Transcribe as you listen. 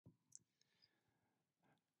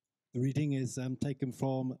The reading is taken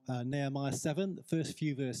from Nehemiah 7, the first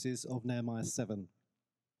few verses of Nehemiah 7.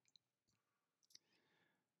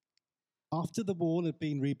 After the wall had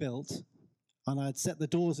been rebuilt and I had set the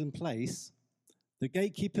doors in place, the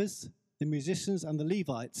gatekeepers, the musicians and the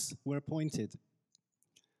Levites were appointed.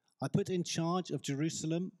 I put in charge of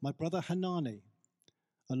Jerusalem my brother Hanani,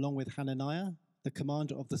 along with Hananiah, the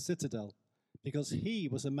commander of the citadel, because he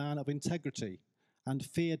was a man of integrity and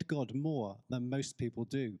feared God more than most people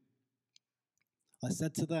do. I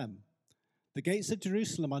said to them, the gates of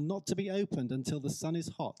Jerusalem are not to be opened until the sun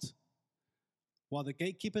is hot. While the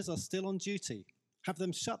gatekeepers are still on duty, have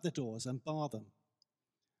them shut the doors and bar them.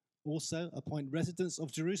 Also appoint residents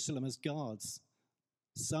of Jerusalem as guards,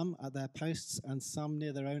 some at their posts and some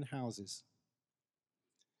near their own houses.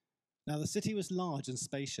 Now the city was large and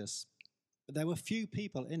spacious, but there were few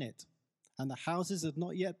people in it, and the houses had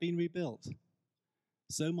not yet been rebuilt.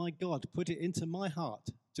 So my God put it into my heart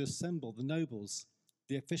to assemble the nobles,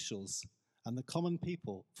 the officials, and the common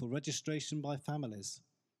people for registration by families.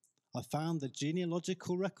 I found the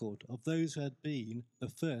genealogical record of those who had been the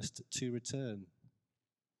first to return.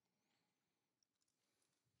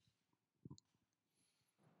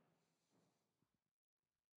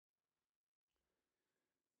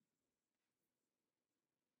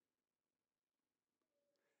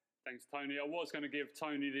 Thanks, Tony. I was going to give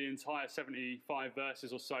Tony the entire 75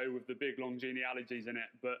 verses or so with the big long genealogies in it,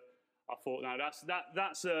 but I thought, no,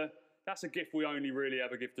 that's a gift we only really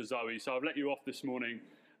ever give to Zoe. So I've let you off this morning,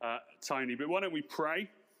 Tony. But why don't we pray,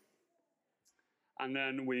 and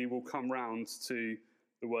then we will come round to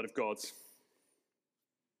the Word of God.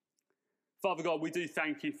 Father God, we do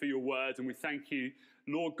thank you for your word, and we thank you,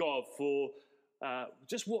 Lord God, for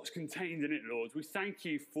just what's contained in it, Lord. We thank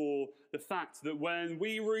you for the fact that when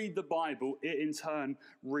we read the Bible, it in turn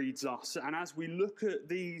reads us. And as we look at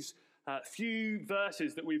these few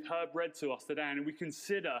verses that we've heard read to us today, and we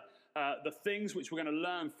consider the things which we're going to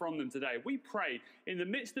learn from them today, we pray in the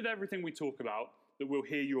midst of everything we talk about that we'll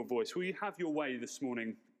hear your voice. Will you have your way this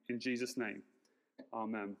morning in Jesus' name?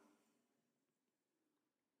 Amen.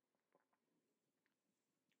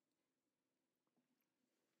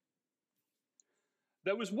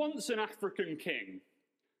 There was once an African king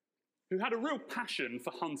who had a real passion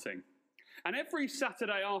for hunting. And every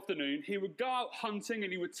Saturday afternoon, he would go out hunting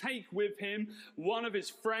and he would take with him one of his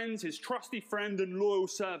friends, his trusty friend and loyal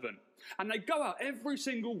servant. And they'd go out every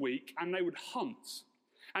single week and they would hunt.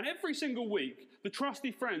 And every single week, the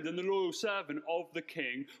trusty friend and the loyal servant of the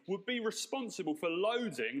king would be responsible for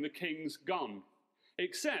loading the king's gun.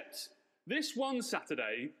 Except this one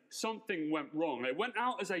Saturday, something went wrong. They went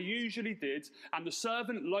out as they usually did, and the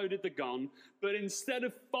servant loaded the gun, but instead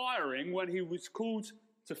of firing when he was called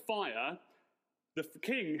to fire, the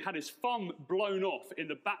king had his thumb blown off in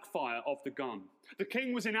the backfire of the gun. The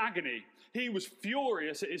king was in agony. He was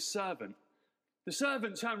furious at his servant. The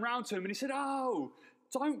servant turned round to him and he said, "Oh,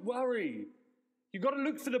 don't worry. You've got to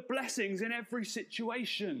look for the blessings in every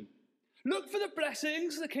situation." "Look for the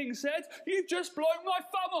blessings," the king said. "You've just blown my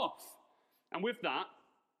thumb off." And with that,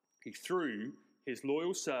 he threw his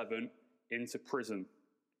loyal servant into prison.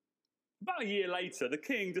 About a year later, the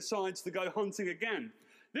king decides to go hunting again.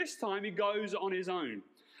 This time he goes on his own.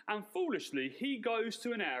 And foolishly, he goes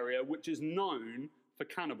to an area which is known for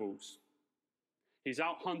cannibals. He's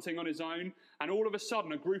out hunting on his own, and all of a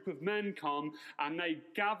sudden a group of men come and they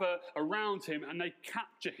gather around him and they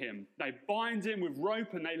capture him. They bind him with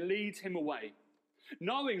rope and they lead him away.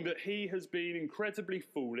 Knowing that he has been incredibly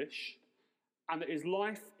foolish and that his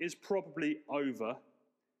life is probably over,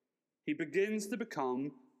 he begins to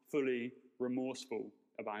become fully remorseful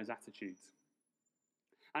about his attitudes.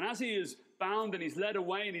 And as he is bound and he's led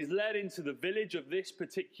away and he's led into the village of this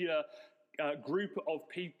particular group of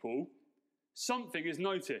people, something is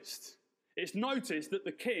noticed. It's noticed that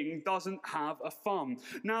the king doesn't have a thumb.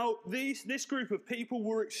 Now, this group of people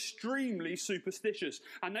were extremely superstitious,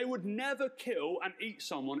 and they would never kill and eat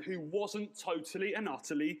someone who wasn't totally and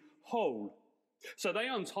utterly whole. So they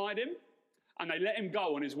untied him and they let him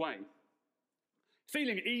go on his way.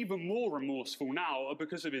 Feeling even more remorseful now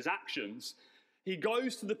because of his actions, he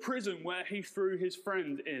goes to the prison where he threw his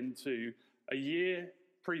friend into a year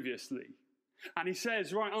previously. And he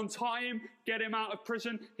says, right, untie him, get him out of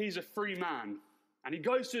prison. He's a free man. And he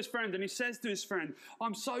goes to his friend and he says to his friend,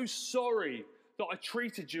 "I'm so sorry that I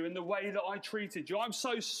treated you in the way that I treated you. I'm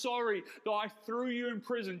so sorry that I threw you in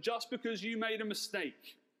prison just because you made a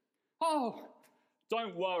mistake." "Oh,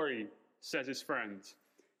 don't worry," says his friend.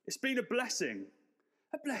 "It's been a blessing."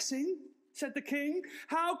 "A blessing? said the king.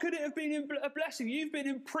 How could it have been a blessing? You've been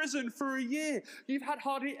in prison for a year. You've had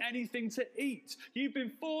hardly anything to eat. You've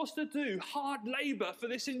been forced to do hard labor for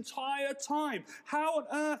this entire time. How on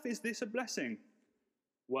earth is this a blessing?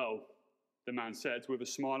 Well, the man said with a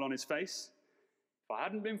smile on his face, if I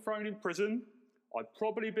hadn't been thrown in prison, I'd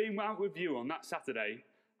probably been out with you on that Saturday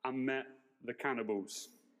and met the cannibals.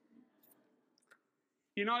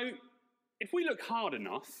 You know, if we look hard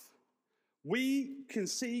enough, we can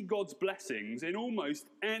see God's blessings in almost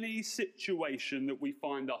any situation that we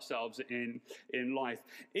find ourselves in life.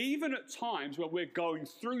 Even at times when we're going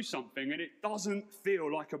through something and it doesn't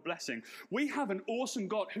feel like a blessing. We have an awesome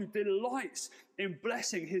God who delights in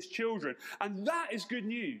blessing his children, and that is good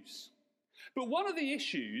news. But one of the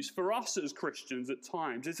issues for us as Christians at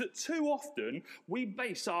times is that too often we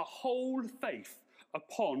base our whole faith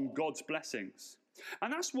upon God's blessings.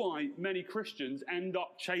 And that's why many Christians end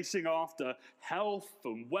up chasing after health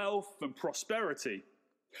and wealth and prosperity.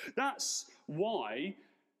 That's why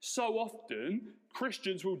so often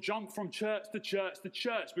Christians will jump from church to church to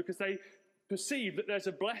church because they perceive that there's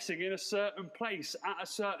a blessing in a certain place at a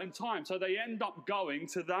certain time. So they end up going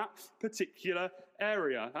to that particular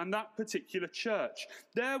area and that particular church.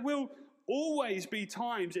 There will always be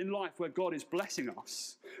times in life where God is blessing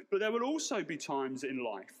us, but there will also be times in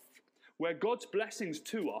life where God's blessings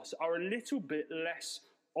to us are a little bit less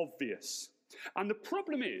obvious. And the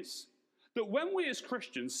problem is that when we as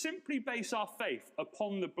Christians simply base our faith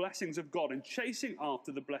upon the blessings of God and chasing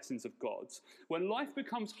after the blessings of God, when life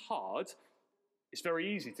becomes hard, it's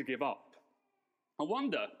very easy to give up. I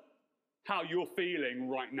wonder how you're feeling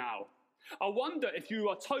right now. I wonder if you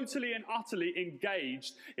are totally and utterly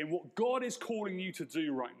engaged in what God is calling you to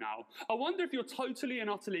do right now. I wonder if you're totally and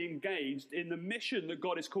utterly engaged in the mission that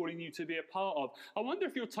God is calling you to be a part of. I wonder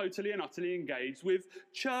if you're totally and utterly engaged with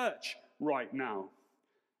church right now.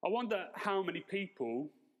 I wonder how many people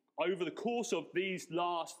over the course of these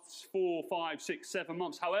last 4, 5, 6, 7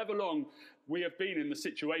 months, however long we have been in the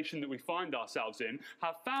situation that we find ourselves in,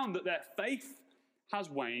 have found that their faith has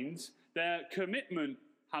waned, their commitment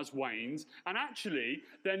has waned, and actually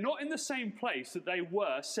they're not in the same place that they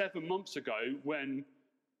were 7 months ago when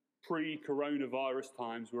pre-coronavirus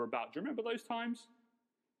times were about. Do you remember those times?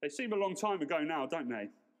 They seem a long time ago now, don't they?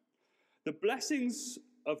 The blessings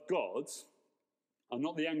of God are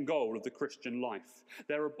not the end goal of the Christian life.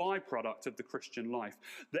 They're a byproduct of the Christian life.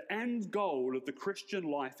 The end goal of the Christian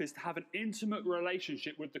life is to have an intimate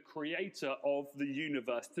relationship with the creator of the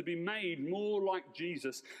universe, to be made more like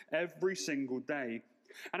Jesus every single day.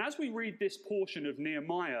 And as we read this portion of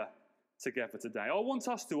Nehemiah together today, I want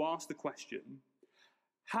us to ask the question,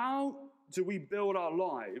 how do we build our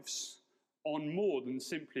lives on more than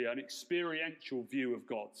simply an experiential view of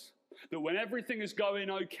God? That when everything is going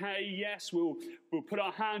okay, yes, we'll put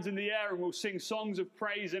our hands in the air and we'll sing songs of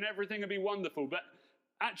praise and everything will be wonderful. But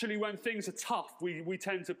actually, when things are tough, we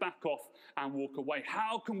tend to back off and walk away.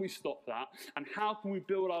 How can we stop that? And how can we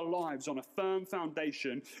build our lives on a firm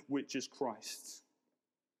foundation, which is Christ?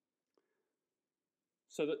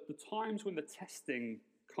 So that the times when the testing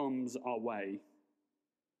comes our way,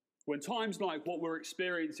 when times like what we're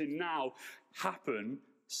experiencing now happen,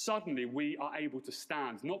 suddenly we are able to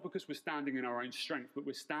stand, not because we're standing in our own strength, but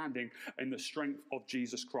we're standing in the strength of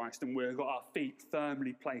Jesus Christ, and we've got our feet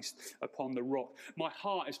firmly placed upon the rock. My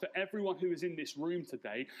heart is for everyone who is in this room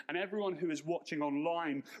today and everyone who is watching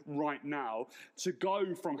online right now to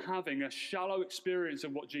go from having a shallow experience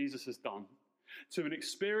of what Jesus has done to an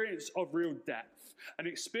experience of real depth, an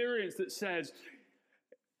experience that says,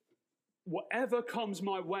 whatever comes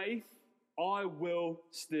my way, I will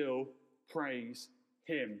still praise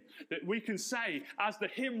him. That we can say, as the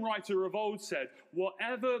hymn writer of old said,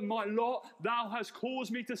 whatever my lot thou hast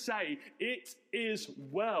caused me to say, it is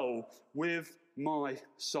well with my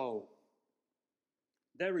soul.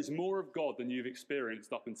 There is more of God than you've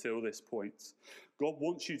experienced up until this point. God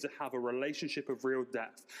wants you to have a relationship of real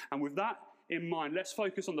depth. And with that in mind, let's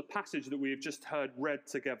focus on the passage that we have just heard read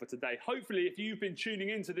together today. Hopefully, if you've been tuning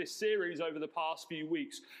into this series over the past few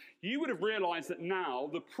weeks, you would have realized that now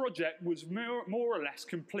the project was more or less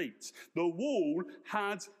complete. The wall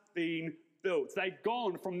had been built. They'd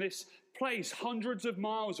gone from this place hundreds of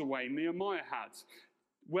miles away, Nehemiah had,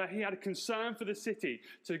 where he had a concern for the city,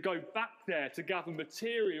 to go back there to gather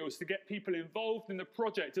materials, to get people involved in the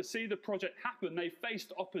project, to see the project happen. They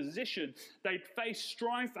faced opposition. They'd faced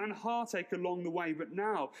strife and heartache along the way, but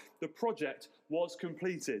now the project was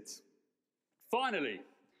completed. Finally,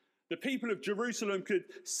 the people of Jerusalem could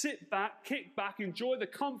sit back, kick back, enjoy the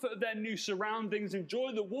comfort of their new surroundings,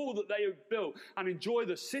 enjoy the wall that they had built, and enjoy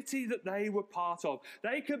the city that they were part of.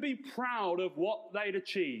 They could be proud of what they'd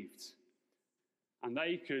achieved. and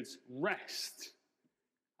they could rest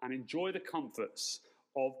and enjoy the comforts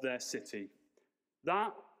of their city.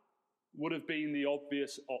 That would have been the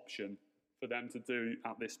obvious option for them to do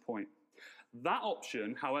at this point. That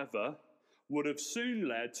option, however, would have soon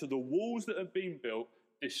led to the walls that had been built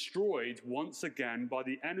destroyed once again by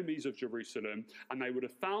the enemies of Jerusalem, and they would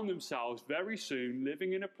have found themselves very soon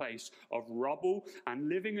living in a place of rubble and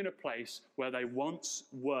living in a place where they once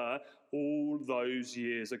were all those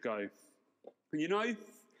years ago. You know,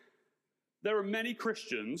 there are many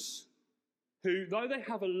Christians who, though they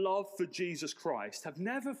have a love for Jesus Christ, have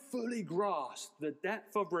never fully grasped the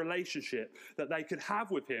depth of relationship that they could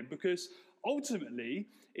have with him, because ultimately,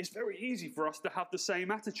 it's very easy for us to have the same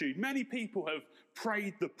attitude. Many people have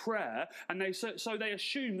prayed the prayer, and so they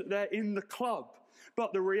assume that they're in the club.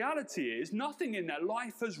 But the reality is, nothing in their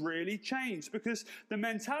life has really changed, because the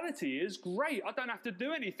mentality is, great, I don't have to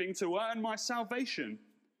do anything to earn my salvation.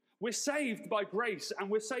 We're saved by grace, and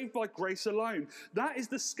we're saved by grace alone. That is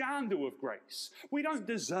the scandal of grace. We don't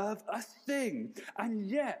deserve a thing. And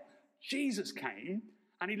yet, Jesus came,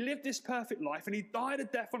 and he lived this perfect life, and he died a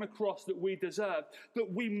death on a cross that we deserved,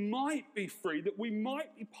 that we might be free, that we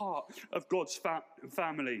might be part of God's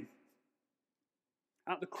family.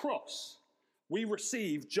 At the cross, we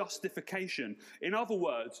receive justification. In other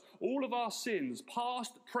words, all of our sins,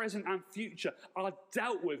 past, present, and future, are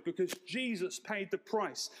dealt with because Jesus paid the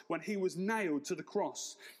price when he was nailed to the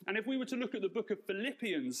cross. And if we were to look at the book of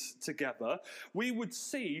Philippians together, we would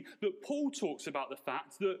see that Paul talks about the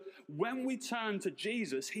fact that when we turn to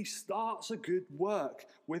Jesus, he starts a good work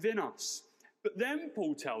within us. But then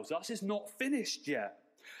Paul tells us it's not finished yet.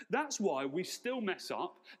 That's why we still mess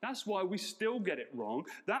up. That's why we still get it wrong.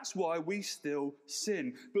 That's why we still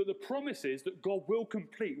sin. But the promise is that God will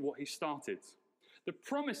complete what he started. The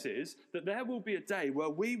promise is that there will be a day where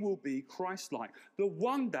we will be Christ-like. That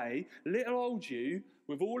one day, little old you,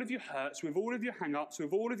 with all of your hurts, with all of your hang-ups,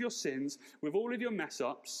 with all of your sins, with all of your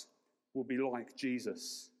mess-ups, will be like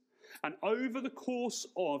Jesus. And over the course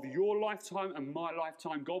of your lifetime and my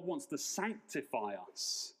lifetime, God wants to sanctify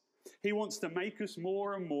us. He wants to make us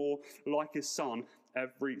more and more like his son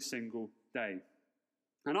every single day.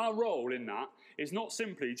 And our role in that is not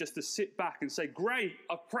simply just to sit back and say, great,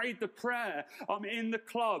 I've prayed the prayer, I'm in the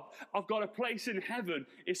club, I've got a place in heaven,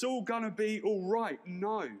 it's all going to be all right.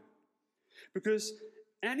 No. Because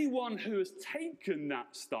anyone who has taken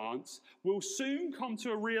that stance will soon come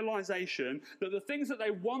to a realization that the things that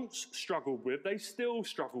they once struggled with, they still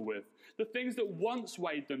struggle with. The things that once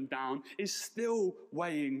weighed them down is still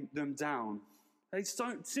weighing them down. They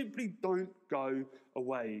simply don't go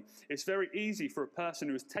away. It's very easy for a person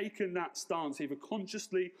who has taken that stance, either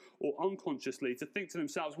consciously or unconsciously, to think to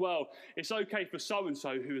themselves, well, it's okay for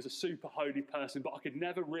so-and-so who is a super holy person, but I could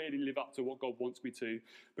never really live up to what God wants me to,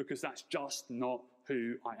 because that's just not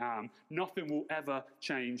who I am. Nothing will ever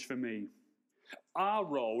change for me. Our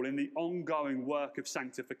role in the ongoing work of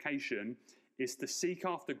sanctification is to seek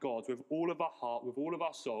after God with all of our heart, with all of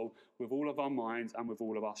our soul, with all of our minds, and with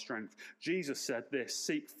all of our strength. Jesus said this,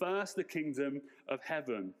 seek first the kingdom of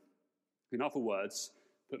heaven. In other words,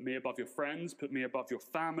 put me above your friends, put me above your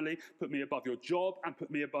family, put me above your job, and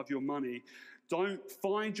put me above your money. Don't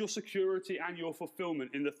find your security and your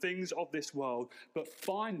fulfillment in the things of this world, but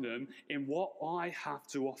find them in what I have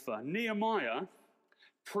to offer. Nehemiah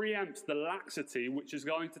preempts the laxity which is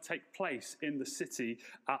going to take place in the city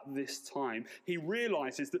at this time. He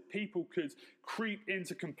realizes that people could creep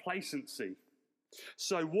into complacency.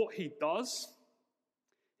 So what he does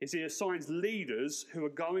is he assigns leaders who are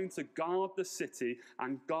going to guard the city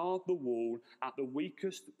and guard the wall at the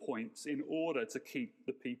weakest points in order to keep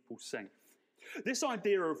the people safe. This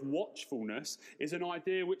idea of watchfulness is an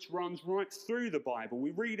idea which runs right through the Bible.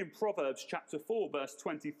 We read in Proverbs chapter 4, verse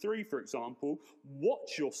 23, for example,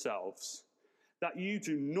 watch yourselves, that you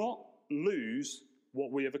do not lose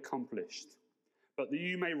what we have accomplished, but that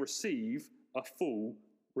you may receive a full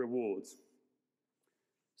reward.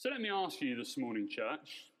 So let me ask you this morning,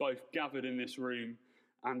 church, both gathered in this room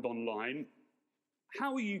and online,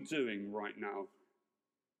 how are you doing right now?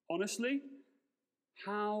 Honestly,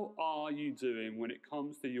 how are you doing when it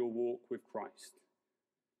comes to your walk with Christ?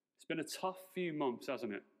 It's been a tough few months,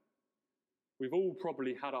 hasn't it? We've all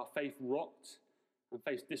probably had our faith rocked and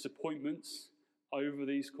faced disappointments over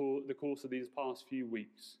the course of these past few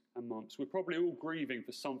weeks and months. We're probably all grieving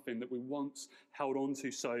for something that we once held on to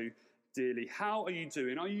so dearly. How are you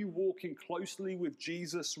doing? Are you walking closely with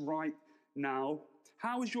Jesus right now?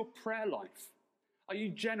 How is your prayer life? Are you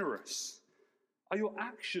generous? Are your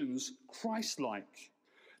actions Christ-like?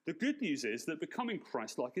 The good news is that becoming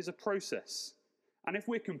Christ-like is a process. And if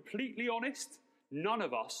we're completely honest, none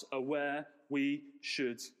of us are where we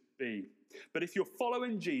should be. But if you're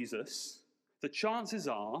following Jesus, the chances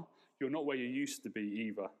are you're not where you used to be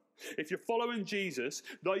either. If you're following Jesus,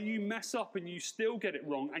 though you mess up and you still get it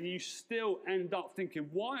wrong and you still end up thinking,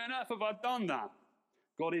 why on earth have I done that?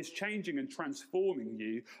 God is changing and transforming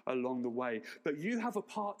you along the way. But you have a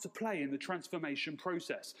part to play in the transformation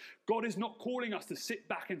process. God is not calling us to sit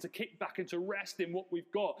back and to kick back and to rest in what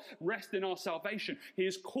we've got, rest in our salvation. He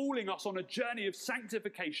is calling us on a journey of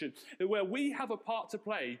sanctification where we have a part to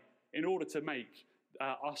play in order to make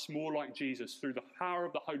us more like Jesus through the power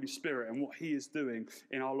of the Holy Spirit and what he is doing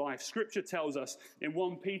in our life. Scripture tells us in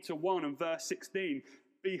 1 Peter 1 and verse 16,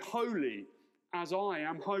 be holy as I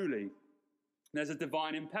am holy. There's a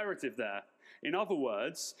divine imperative there. In other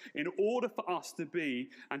words, in order for us to be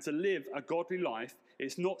and to live a godly life,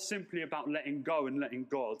 it's not simply about letting go and letting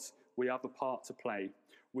God. We have a part to play.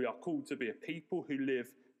 We are called to be a people who live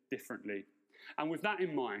differently. And with that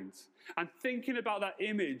in mind, and thinking about that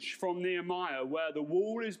image from Nehemiah where the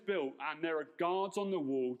wall is built and there are guards on the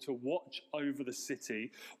wall to watch over the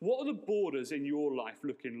city, what are the borders in your life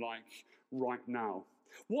looking like right now?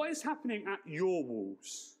 What is happening at your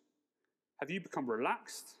walls? Have you become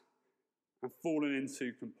relaxed and fallen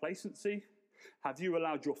into complacency? Have you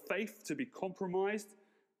allowed your faith to be compromised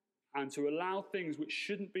and to allow things which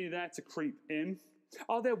shouldn't be there to creep in?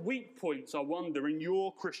 Are there weak points, I wonder, in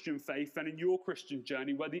your Christian faith and in your Christian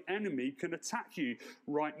journey where the enemy can attack you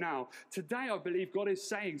right now? Today, I believe God is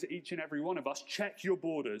saying to each and every one of us, check your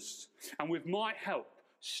borders. And with my help,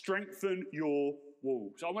 strengthen your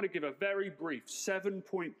walls. I want to give a very brief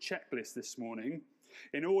 7-point checklist this morning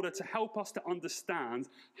in order to help us to understand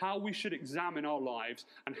how we should examine our lives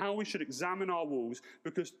and how we should examine our walls,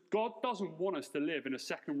 because God doesn't want us to live in a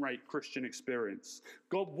second-rate Christian experience.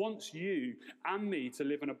 God wants you and me to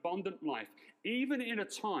live an abundant life, even in a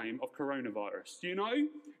time of coronavirus. Do you know?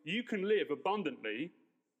 You can live abundantly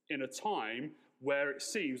in a time where it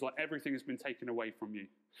seems like everything has been taken away from you.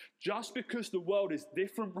 Just because the world is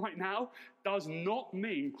different right now does not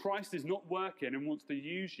mean Christ is not working and wants to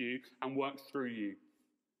use you and work through you.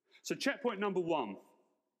 So checkpoint number 1.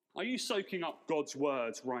 Are you soaking up God's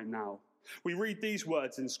words right now? We read these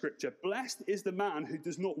words in Scripture. Blessed is the man who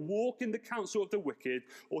does not walk in the counsel of the wicked,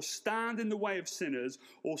 or stand in the way of sinners,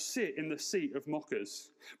 or sit in the seat of mockers.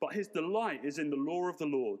 But his delight is in the law of the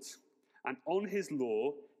Lord, and on his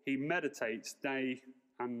law he meditates day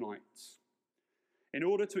and night. In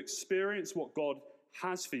order to experience what God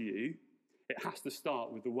has for you, it has to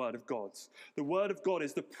start with the Word of God. The Word of God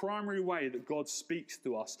is the primary way that God speaks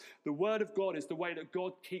to us. The Word of God is the way that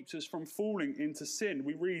God keeps us from falling into sin.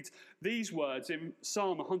 We read these words in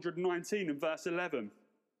Psalm 119 and verse 11.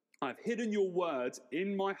 I've hidden your words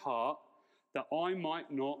in my heart that I might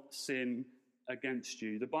not sin against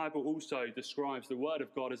you. The Bible also describes the Word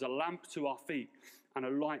of God as a lamp to our feet and a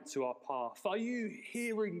light to our path. Are you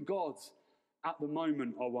hearing God at the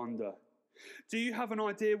moment, I wonder? Do you have an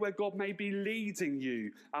idea where God may be leading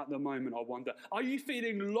you at the moment, I wonder? Are you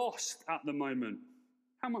feeling lost at the moment?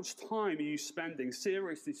 How much time are you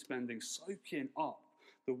seriously spending, soaking up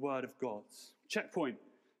the Word of God? Checkpoint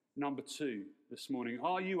number 2 this morning.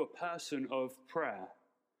 Are you a person of prayer?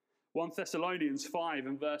 1 Thessalonians 5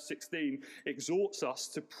 and verse 16 exhorts us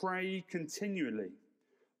to pray continually.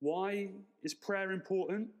 Why is prayer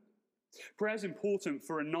important? Prayer is important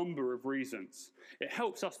for a number of reasons. It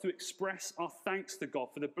helps us to express our thanks to God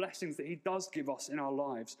for the blessings that he does give us in our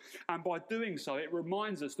lives. And by doing so, it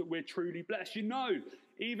reminds us that we're truly blessed. You know,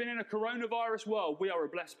 even in a coronavirus world, we are a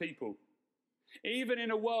blessed people. Even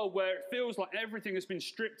in a world where it feels like everything has been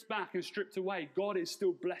stripped back and stripped away, God is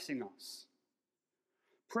still blessing us.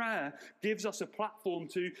 Prayer gives us a platform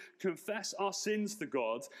to confess our sins to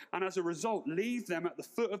God and as a result, leave them at the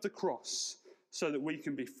foot of the cross so that we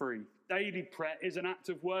can be free. Daily prayer is an act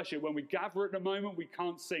of worship. When we gather at the moment, we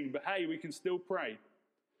can't sing, but hey, we can still pray.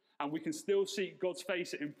 And we can still seek God's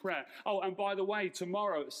face in prayer. Oh, and by the way,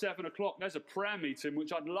 tomorrow at 7 o'clock, there's a prayer meeting,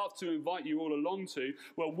 which I'd love to invite you all along to,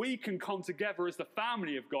 where we can come together as the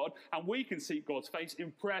family of God, and we can seek God's face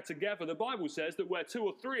in prayer together. The Bible says that where 2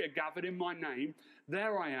 or 3 are gathered in my name,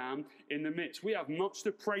 there I am in the midst. We have much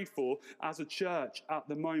to pray for as a church at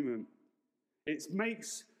the moment. It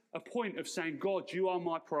makes a point of saying, God, you are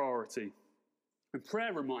my priority. And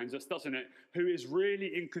prayer reminds us, doesn't it, who is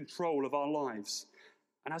really in control of our lives.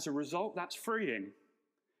 And as a result, that's freeing.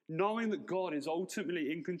 Knowing that God is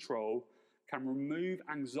ultimately in control can remove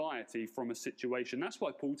anxiety from a situation. That's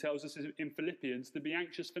why Paul tells us in Philippians to be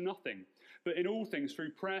anxious for nothing, but in all things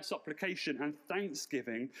through prayer, supplication, and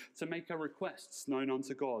thanksgiving to make our requests known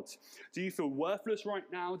unto God. Do you feel worthless right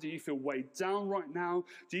now? Do you feel weighed down right now?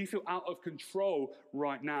 Do you feel out of control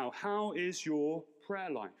right now? How is your prayer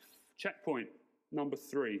life? Checkpoint number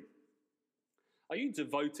 3. Are you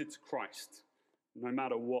devoted to Christ, no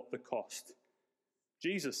matter what the cost?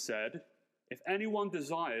 Jesus said, "If anyone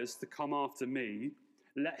desires to come after me,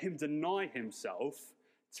 let him deny himself,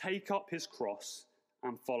 take up his cross,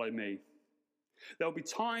 and follow me." There'll be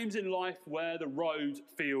times in life where the road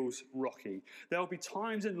feels rocky. There'll be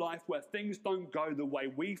times in life where things don't go the way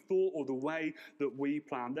we thought or the way that we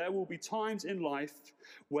planned. There will be times in life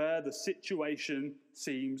where the situation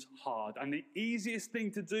seems hard. And the easiest thing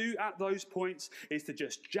to do at those points is to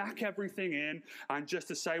just jack everything in and just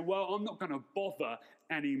to say, well, I'm not going to bother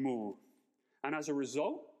anymore. And as a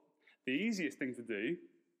result, the easiest thing to do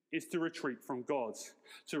is to retreat from God,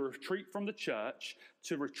 to retreat from the church,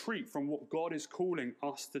 to retreat from what God is calling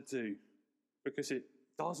us to do, because it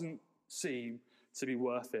doesn't seem to be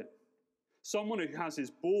worth it. Someone who has his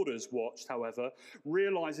borders watched, however,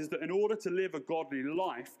 realizes that in order to live a godly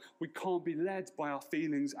life, we can't be led by our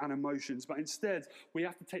feelings and emotions, but instead we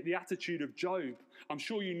have to take the attitude of Job. I'm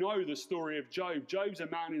sure you know the story of Job. Job's a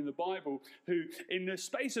man in the Bible who, in the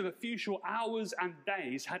space of a few short hours and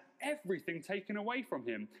days, had everything taken away from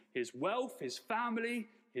him. His wealth, his family,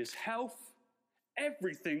 his health,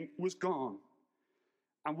 everything was gone.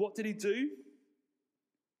 And what did he do?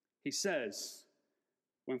 He says,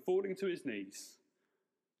 when falling to his knees,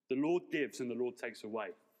 the Lord gives and the Lord takes away.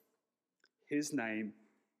 His name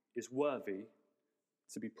is worthy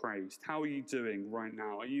to be praised. How are you doing right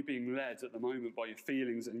now? Are you being led at the moment by your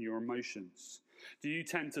feelings and your emotions? Do you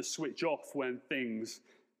tend to switch off when things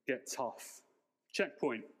get tough?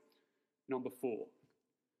 Checkpoint number 4.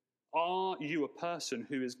 Are you a person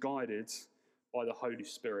who is guided by the Holy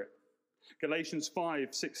Spirit? Galatians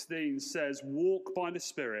 5:16 says, "Walk by the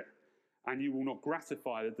Spirit, and you will not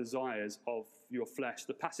gratify the desires of your flesh."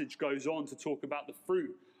 The passage goes on to talk about the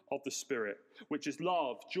fruit of the Spirit, which is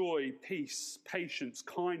love, joy, peace, patience,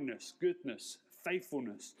 kindness, goodness,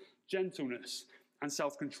 faithfulness, gentleness, and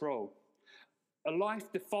self-control. A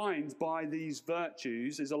life defined by these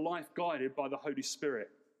virtues is a life guided by the Holy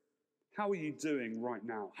Spirit. How are you doing right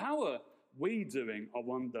now? How are we doing, I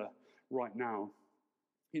wonder, right now?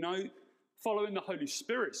 You know, following the Holy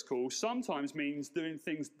Spirit's call sometimes means doing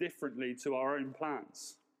things differently to our own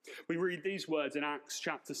plans. We read these words in Acts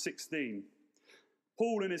chapter 16.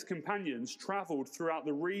 Paul and his companions travelled throughout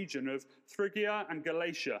the region of Phrygia and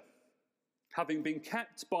Galatia, having been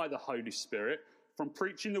kept by the Holy Spirit from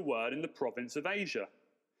preaching the word in the province of Asia.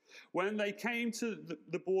 When they came to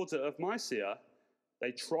the border of Mysia,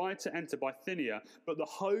 they tried to enter Bithynia, but the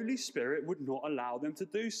Holy Spirit would not allow them to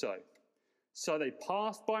do so. So they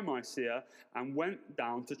passed by Mysia and went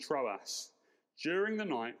down to Troas. During the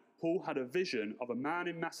night, Paul had a vision of a man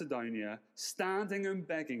in Macedonia standing and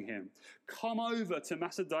begging him, "Come over to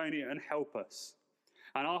Macedonia and help us."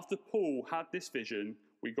 And after Paul had this vision,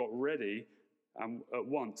 we got ready at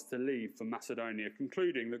once to leave for Macedonia,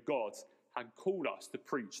 concluding that God had called us to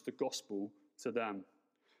preach the gospel to them.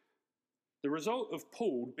 The result of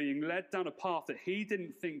Paul being led down a path that he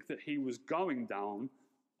didn't think that he was going down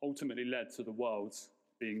ultimately led to the world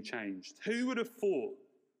being changed. Who would have thought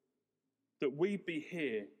that we'd be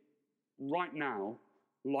here right now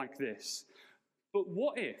like this? But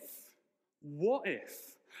what if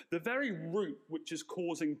the very root which is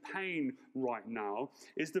causing pain right now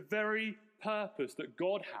is the very purpose that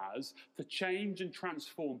God has to change and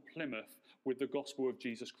transform Plymouth with the gospel of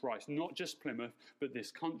Jesus Christ? Not just Plymouth, but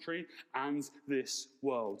this country and this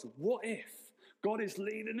world. What if God is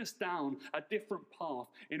leading us down a different path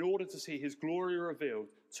in order to see his glory revealed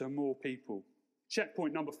to more people?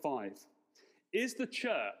 Checkpoint number 5. Is the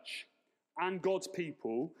church and God's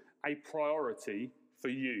people a priority for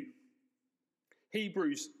you?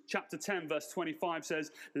 Hebrews chapter 10 verse 25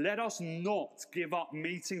 says, "Let us not give up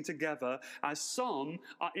meeting together as some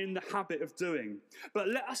are in the habit of doing, but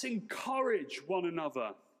let us encourage one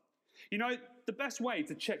another." You know, the best way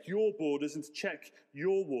to check your borders and to check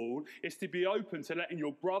your wall is to be open to letting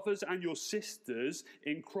your brothers and your sisters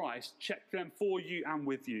in Christ check them for you and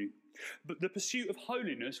with you. But the pursuit of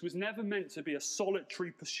holiness was never meant to be a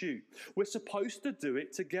solitary pursuit. We're supposed to do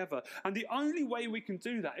it together. And the only way we can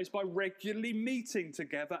do that is by regularly meeting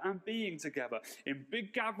together and being together. In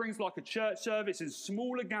big gatherings like a church service, in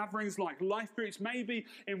smaller gatherings like life groups, maybe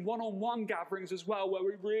in one-on-one gatherings as well, where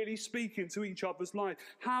we're really speaking to each other's life.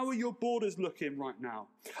 How are your borders looking right now?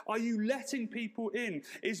 Are you letting people in?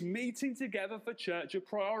 Is meeting together for church a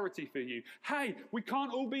priority for you? Hey, we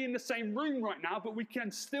can't all be in the same room right now, but we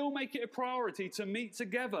can still make it a priority to meet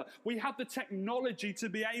together. We have the technology to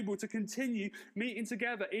be able to continue meeting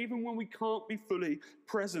together even when we can't be fully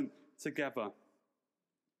present together.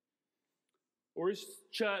 Or is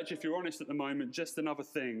church, if you're honest at the moment, just another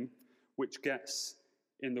thing which gets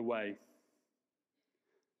in the way?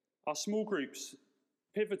 Are small groups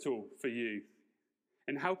pivotal for you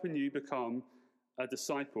in helping you become a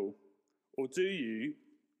disciple? Or do you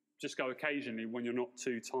just go occasionally when you're not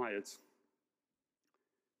too tired?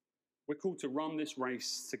 We're called to run this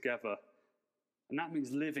race together, and that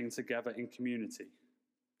means living together in community.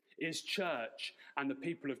 Is church and the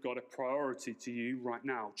people of God a priority to you right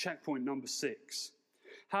now? Checkpoint number 6.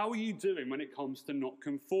 How are you doing when it comes to not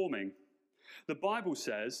conforming? The Bible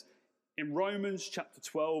says in Romans chapter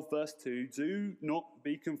 12, verse 2, do not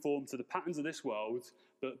be conformed to the patterns of this world,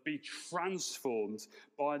 but be transformed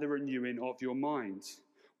by the renewing of your mind.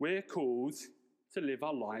 We're called to live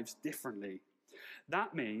our lives differently.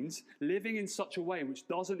 That means living in such a way which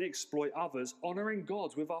doesn't exploit others, honouring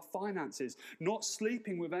God with our finances, not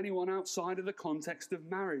sleeping with anyone outside of the context of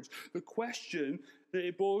marriage. The question that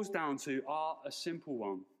it boils down to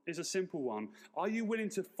is a simple one. Are you willing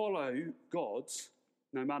to follow God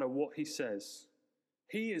no matter what he says?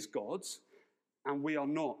 He is God and we are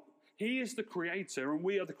not. He is the creator and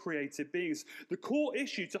we are the created beings. The core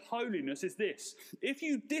issue to holiness is this. If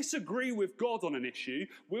you disagree with God on an issue,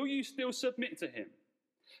 will you still submit to him?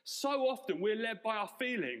 So often we're led by our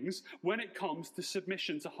feelings when it comes to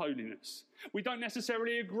submission to holiness. We don't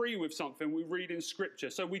necessarily agree with something we read in Scripture,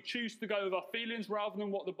 so we choose to go with our feelings rather than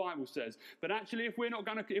what the Bible says. But actually, if we're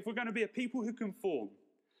going to be a people who conform,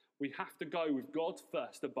 we have to go with God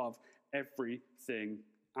first above everything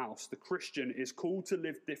else. The Christian is called to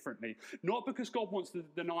live differently, not because God wants to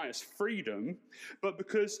deny us freedom, but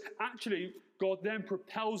because actually God then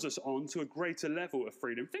propels us on to a greater level of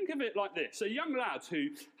freedom. Think of it like this. A young lad who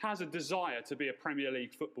has a desire to be a Premier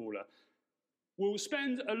League footballer will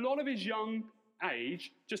spend a lot of his young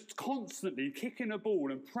age just constantly kicking a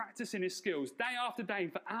ball and practicing his skills day after day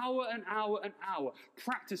for hour and hour and hour,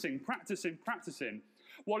 practicing,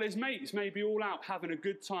 while his mates may be all out having a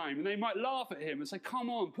good time, and they might laugh at him and say, come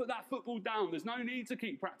on, put that football down. There's no need to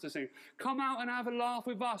keep practicing. Come out and have a laugh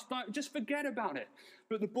with us. Just forget about it.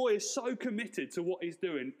 But the boy is so committed to what he's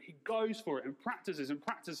doing, he goes for it and practices and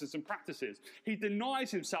practices and practices. He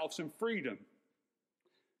denies himself some freedom.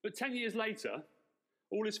 But 10 years later,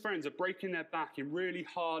 all his friends are breaking their back in really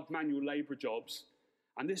hard manual labour jobs,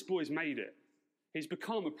 and this boy's made it. He's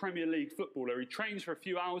become a Premier League footballer. He trains for a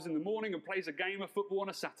few hours in the morning and plays a game of football on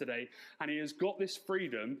a Saturday, and he has got this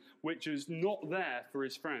freedom which is not there for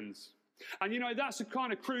his friends. And that's a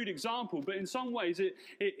kind of crude example, but in some ways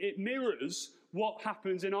it mirrors what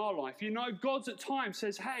happens in our life. God at times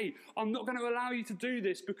says, hey, I'm not going to allow you to do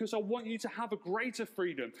this because I want you to have a greater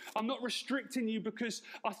freedom. I'm not restricting you because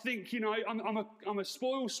I think, I'm a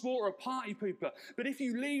spoil sport or a party pooper. But if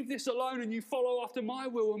you leave this alone and you follow after my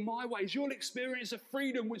will and my ways, you'll experience a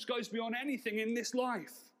freedom which goes beyond anything in this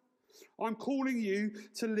life. I'm calling you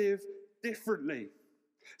to live differently.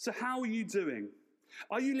 So how are you doing?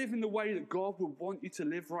 Are you living the way that God would want you to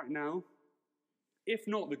live right now? If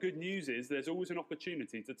not, the good news is there's always an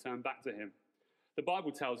opportunity to turn back to him. The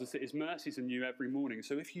Bible tells us that his mercies are new every morning.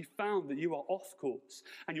 So if you found that you are off course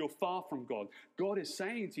and you're far from God, God is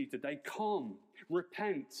saying to you today, come,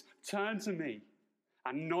 repent, turn to me,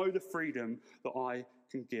 and know the freedom that I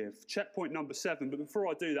can give. Checkpoint number 7. But before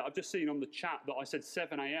I do that, I've just seen on the chat that I said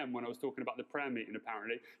 7 a.m. when I was talking about the prayer meeting,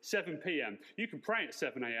 apparently. 7 p.m. You can pray at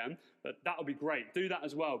 7 a.m., but that'll be great. Do that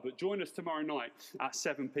as well. But join us tomorrow night at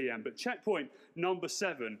 7 p.m. But checkpoint number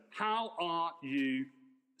 7. How are you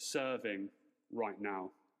serving right now?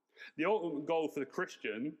 The ultimate goal for the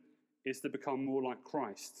Christian is to become more like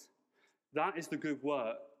Christ. That is the good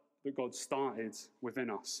work that God started within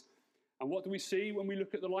us. And what do we see when we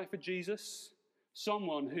look at the life of Jesus?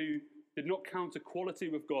 Someone who did not count equality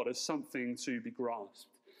with God as something to be grasped,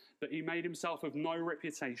 but he made himself of no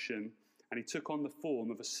reputation and he took on the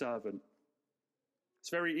form of a servant. It's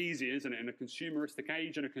very easy, isn't it, in a consumeristic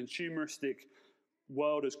age and a consumeristic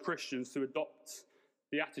world as Christians to adopt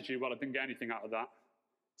the attitude, well, I didn't get anything out of that,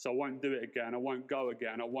 so I won't do it again, I won't go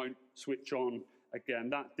again, I won't switch on again,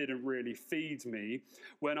 that didn't really feed me,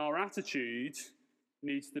 when our attitude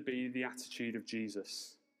needs to be the attitude of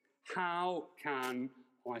Jesus. How can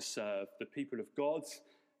I serve the people of God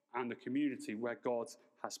and the community where God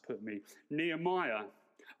has put me? Nehemiah,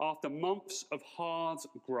 after months of hard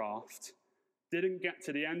graft, didn't get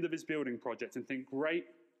to the end of his building project and think, great,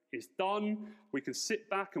 it's done. We can sit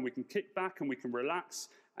back and we can kick back and we can relax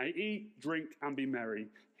and eat, drink, and be merry.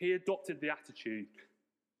 He adopted the attitude,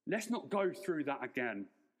 let's not go through that again.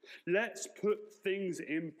 Let's put things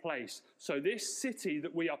in place so this city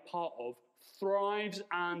that we are part of thrives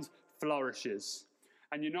and flourishes.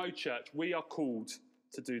 And you know, church, we are called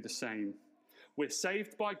to do the same. We're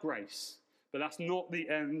saved by grace, but that's not the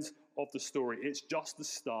end of the story. It's just the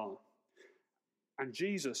start. And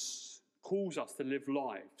Jesus calls us to live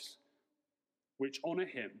lives which honour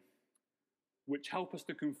him, which help us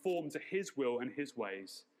to conform to his will and his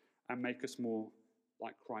ways and make us more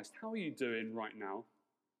like Christ. How are you doing right now?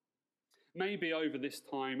 Maybe over this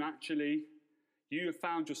time, actually, you have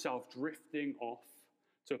found yourself drifting off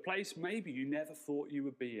to a place maybe you never thought you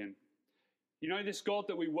would be in. You know, this God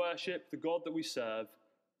that we worship, the God that we serve,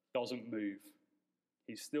 doesn't move.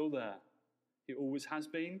 He's still there. He always has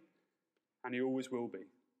been, and he always will be.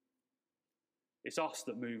 It's us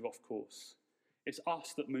that move off course. It's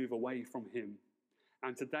us that move away from him.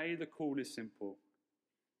 And today the call is simple.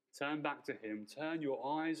 Turn back to him. Turn your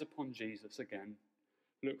eyes upon Jesus again.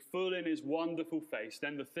 Look full in his wonderful face.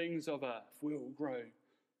 Then the things of earth will grow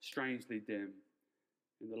strangely dim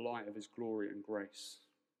in the light of his glory and grace.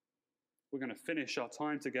 We're going to finish our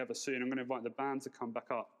time together soon. I'm going to invite the band to come back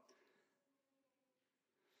up.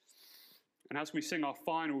 And as we sing our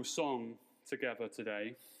final song together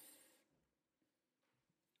today,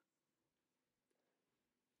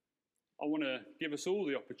 I want to give us all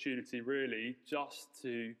the opportunity, really, just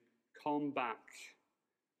to come back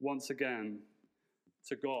once again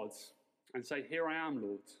to God and say, here I am,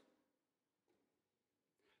 Lord.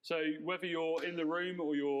 So whether you're in the room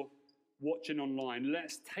or you're watching online,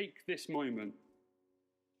 let's take this moment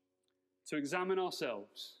to examine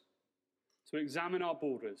ourselves, to examine our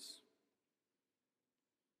borders,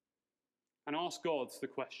 and ask God the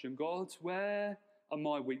question, God, where are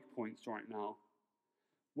my weak points right now?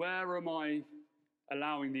 Where am I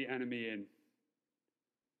allowing the enemy in?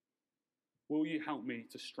 Will you help me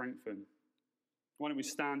to strengthen? Why don't we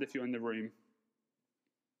stand if you're in the room?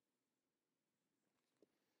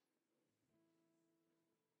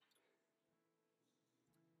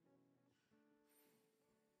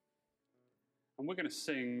 And we're going to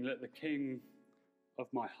sing, Let the King of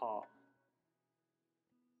My Heart.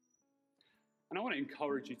 And I want to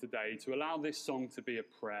encourage you today to allow this song to be a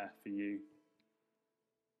prayer for you.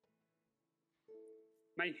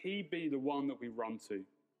 May he be the one that we run to.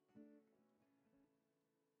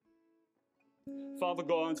 Father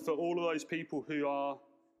God, for all of those people who are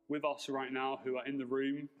with us right now, who are in the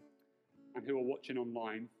room and who are watching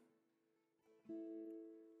online,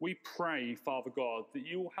 we pray, Father God, that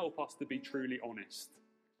you will help us to be truly honest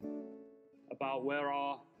about where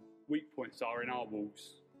our weak points are in our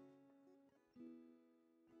walls.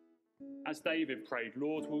 As David prayed,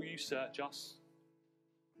 Lord, will you search us?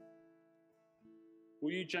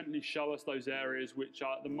 Will you gently show us those areas which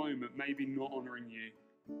are at the moment maybe not honouring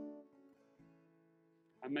you?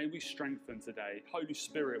 And may we strengthen today. Holy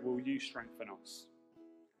Spirit, will you strengthen us?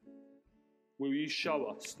 Will you show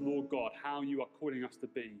us, Lord God, how you are calling us to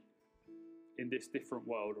be in this different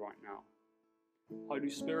world right now? Holy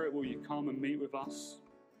Spirit, will you come and meet with us?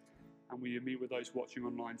 And will you meet with those watching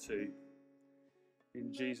online too?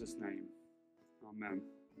 In Jesus' name, amen.